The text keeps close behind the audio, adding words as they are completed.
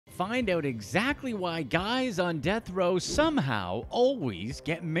find out exactly why guys on death row somehow always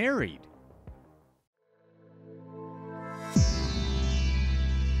get married.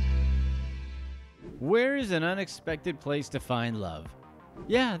 Where's an unexpected place to find love?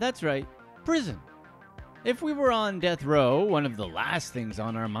 Yeah, that's right, prison. If we were on death row, one of the last things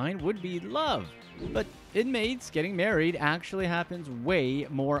on our mind would be love. But inmates getting married actually happens way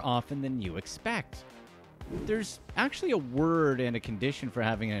more often than you expect. There's actually a word and a condition for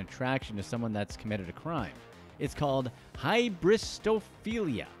having an attraction to someone that's committed a crime. It's called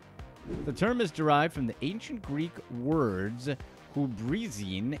hybristophilia. The term is derived from the ancient Greek words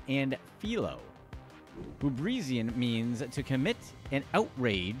hubrizin and philo. Hubrizin means to commit an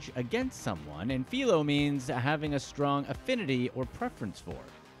outrage against someone, and philo means having a strong affinity or preference for.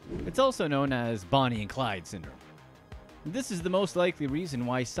 It's also known as Bonnie and Clyde syndrome. This is the most likely reason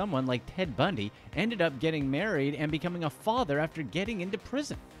why someone like Ted Bundy ended up getting married and becoming a father after getting into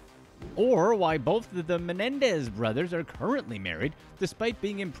prison. Or why both of the Menendez brothers are currently married despite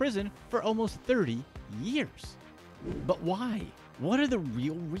being in prison for almost 30 years. But why? What are the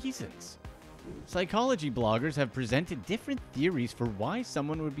real reasons? Psychology bloggers have presented different theories for why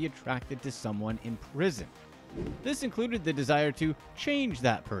someone would be attracted to someone in prison. This included the desire to change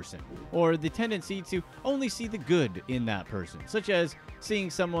that person, or the tendency to only see the good in that person, such as seeing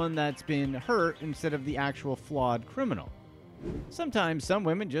someone that's been hurt instead of the actual flawed criminal. Sometimes some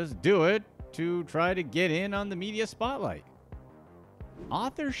women just do it to try to get in on the media spotlight.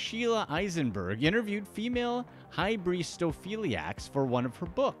 Author Sheila Eisenberg interviewed female hybristophiliacs for one of her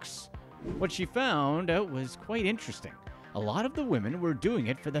books. What she found out was quite interesting. A lot of the women were doing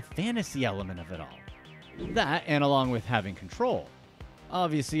it for the fantasy element of it all. That, and along with having control.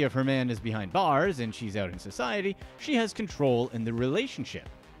 Obviously, if her man is behind bars and she's out in society, she has control in the relationship.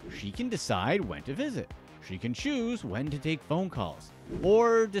 She can decide when to visit. She can choose when to take phone calls,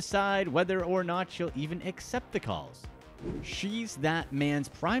 or decide whether or not she'll even accept the calls. She's that man's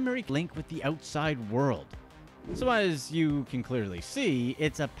primary link with the outside world. So as you can clearly see,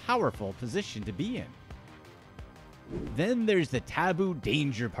 it's a powerful position to be in. Then there's the taboo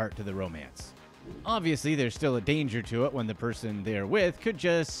danger part to the romance. Obviously, there's still a danger to it when the person they're with could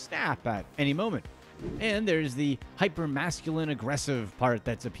just snap at any moment. And there's the hyper-masculine aggressive part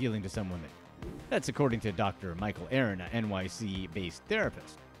that's appealing to some women. That's according to Dr. Michael Aaron, an NYC-based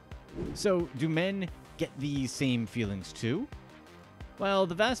therapist. So, do men get these same feelings too? While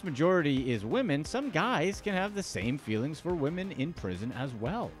the vast majority is women, some guys can have the same feelings for women in prison as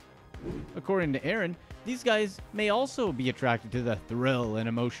well. According to Aaron, these guys may also be attracted to the thrill and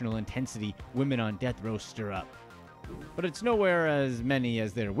emotional intensity women on death row stir up. But it's nowhere as many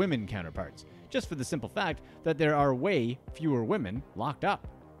as their women counterparts, just for the simple fact that there are way fewer women locked up.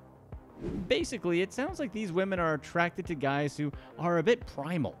 Basically, it sounds like these women are attracted to guys who are a bit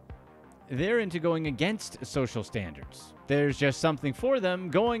primal. They're into going against social standards. There's just something for them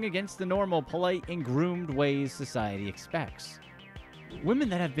going against the normal, polite, and groomed ways society expects. Women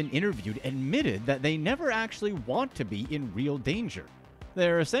that have been interviewed admitted that they never actually want to be in real danger.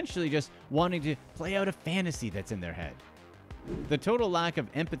 They're essentially just wanting to play out a fantasy that's in their head. The total lack of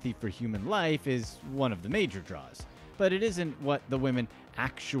empathy for human life is one of the major draws, but it isn't what the women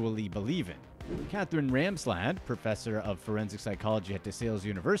actually believe in. Catherine Ramslad, professor of forensic psychology at DeSales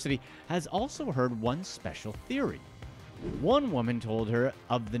University, has also heard one special theory. One woman told her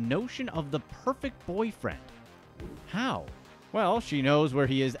of the notion of the perfect boyfriend. How? Well, she knows where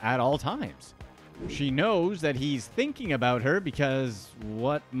he is at all times. She knows that he's thinking about her because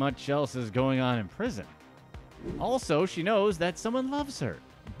what much else is going on in prison? Also, she knows that someone loves her,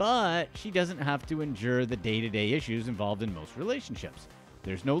 but she doesn't have to endure the day-to-day issues involved in most relationships.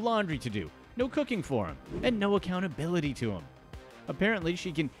 There's no laundry to do, no cooking for him, and no accountability to him. Apparently,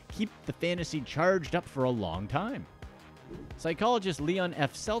 she can keep the fantasy charged up for a long time. Psychologist Leon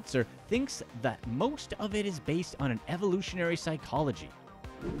F. Seltzer thinks that most of it is based on an evolutionary psychology.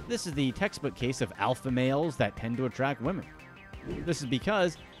 This is the textbook case of alpha males that tend to attract women. This is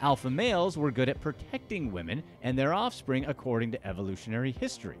because alpha males were good at protecting women and their offspring according to evolutionary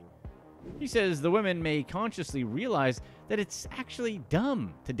history. He says the women may consciously realize that it's actually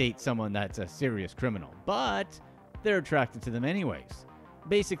dumb to date someone that's a serious criminal, but they're attracted to them anyways.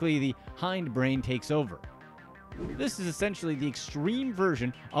 Basically, the hindbrain takes over. This is essentially the extreme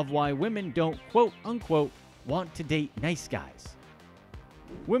version of why women don't quote-unquote want to date nice guys.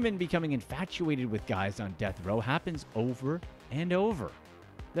 Women becoming infatuated with guys on death row happens over and over.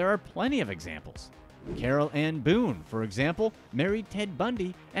 There are plenty of examples. Carol Ann Boone, for example, married Ted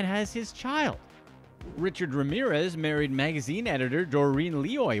Bundy and has his child. Richard Ramirez married magazine editor Doreen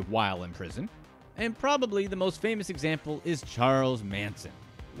Leoy while in prison. And probably the most famous example is Charles Manson.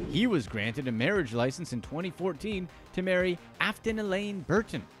 He was granted a marriage license in 2014 to marry Afton Elaine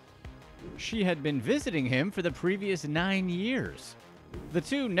Burton. She had been visiting him for the previous 9 years. The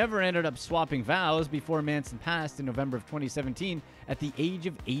two never ended up swapping vows before Manson passed in November of 2017 at the age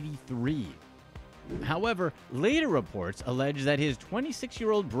of 83. However, later reports allege that his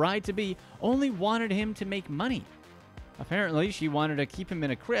 26-year-old bride-to-be only wanted him to make money. Apparently, she wanted to keep him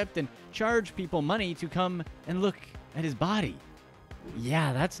in a crypt and charge people money to come and look at his body.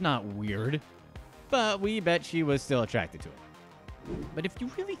 Yeah, that's not weird. But we bet she was still attracted to him. But if you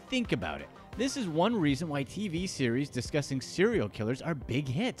really think about it, this is one reason why TV series discussing serial killers are big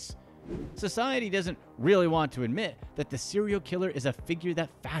hits. Society doesn't really want to admit that the serial killer is a figure that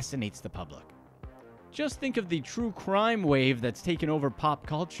fascinates the public. Just think of the true crime wave that's taken over pop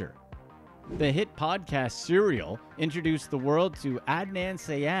culture. The hit podcast Serial introduced the world to Adnan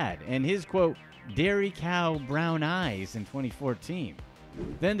Syed and his, quote, dairy cow brown eyes in 2014.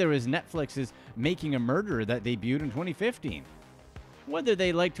 Then there was Netflix's Making a Murderer that debuted in 2015. Whether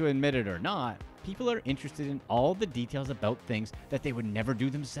they like to admit it or not, people are interested in all the details about things that they would never do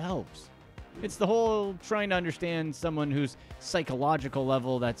themselves. It's the whole trying to understand someone whose psychological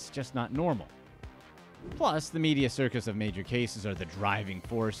level that's just not normal. Plus, the media circus of major cases are the driving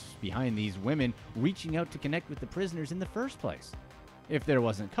force behind these women reaching out to connect with the prisoners in the first place. If there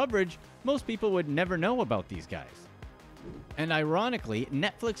wasn't coverage, most people would never know about these guys. And ironically,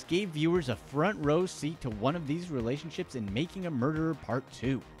 Netflix gave viewers a front row seat to one of these relationships in Making a Murderer Part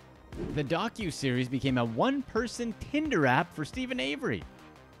 2. The docu-series became a one-person Tinder app for Stephen Avery.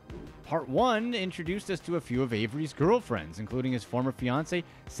 Part 1 introduced us to a few of Avery's girlfriends, including his former fiancée,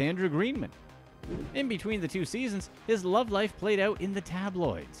 Sandra Greenman. In between the two seasons, his love life played out in the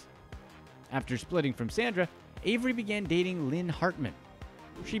tabloids. After splitting from Sandra, Avery began dating Lynn Hartman.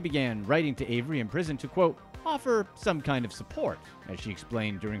 She began writing to Avery in prison to, quote, offer some kind of support, as she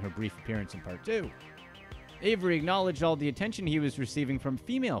explained during her brief appearance in Part 2. Avery acknowledged all the attention he was receiving from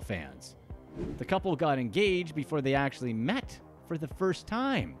female fans. The couple got engaged before they actually met for the first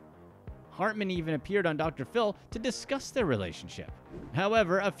time. Hartman even appeared on Dr. Phil to discuss their relationship.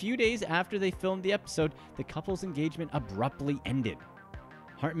 However, a few days after they filmed the episode, the couple's engagement abruptly ended.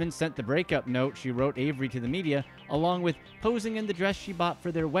 Hartman sent the breakup note she wrote Avery to the media, along with posing in the dress she bought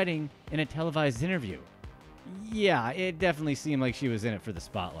for their wedding in a televised interview. Yeah, it definitely seemed like she was in it for the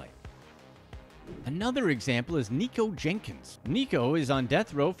spotlight. Another example is Nico Jenkins. Nico is on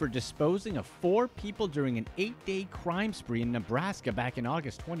death row for disposing of 4 people during an 8-day crime spree in Nebraska back in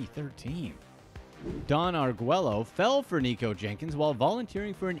August 2013. Dawn Arguello fell for Nico Jenkins while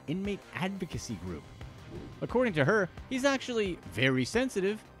volunteering for an inmate advocacy group. According to her, he's actually very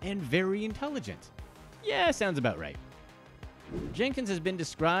sensitive and very intelligent. Yeah, sounds about right. Jenkins has been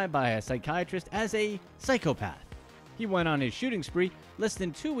described by a psychiatrist as a psychopath. He went on his shooting spree less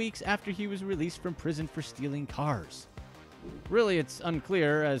than 2 weeks after he was released from prison for stealing cars. Really, it's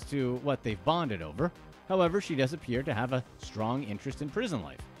unclear as to what they've bonded over. However, she does appear to have a strong interest in prison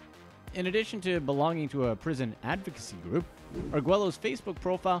life. In addition to belonging to a prison advocacy group, Arguello's Facebook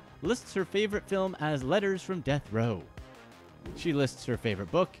profile lists her favorite film as Letters from Death Row. She lists her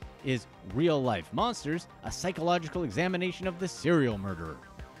favorite book is Real Life Monsters, a psychological examination of the serial murderer.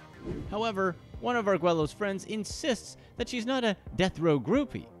 However, one of Arguello's friends insists that she's not a death row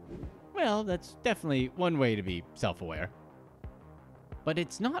groupie. Well, that's definitely one way to be self-aware. But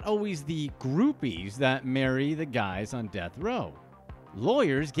it's not always the groupies that marry the guys on death row.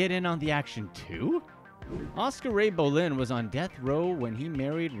 Lawyers get in on the action too? Oscar Ray Bolin was on death row when he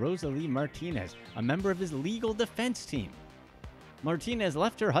married Rosalie Martinez, a member of his legal defense team. Martinez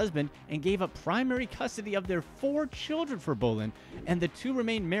left her husband and gave up primary custody of their 4 children for Bolin, and the two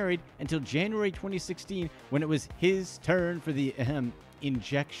remained married until January 2016 when it was his turn for the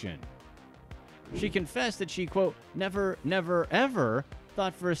injection. She confessed that she, quote, never, ever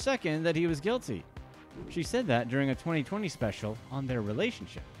thought for a second that he was guilty. She said that during a 2020 special on their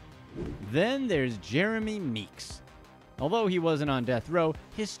relationship. Then there's Jeremy Meeks. Although he wasn't on death row,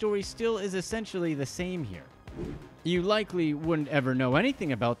 his story still is essentially the same here. You likely wouldn't ever know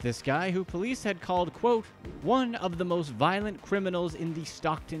anything about this guy who police had called, quote, one of the most violent criminals in the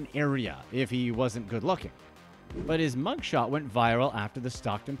Stockton area if he wasn't good looking. But his mugshot went viral after the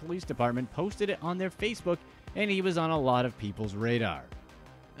Stockton Police Department posted it on their Facebook, and he was on a lot of people's radar.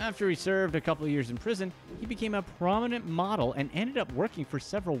 After he served a couple of years in prison, he became a prominent model and ended up working for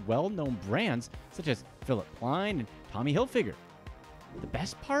several well-known brands such as Philip Plein and Tommy Hilfiger. The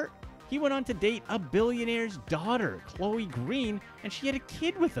best part? He went on to date a billionaire's daughter, Chloe Green, and she had a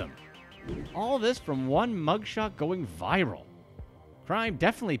kid with him. All this from one mugshot going viral. Crime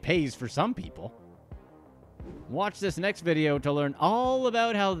definitely pays for some people. Watch this next video to learn all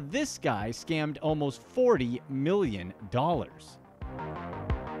about how this guy scammed almost $40 million.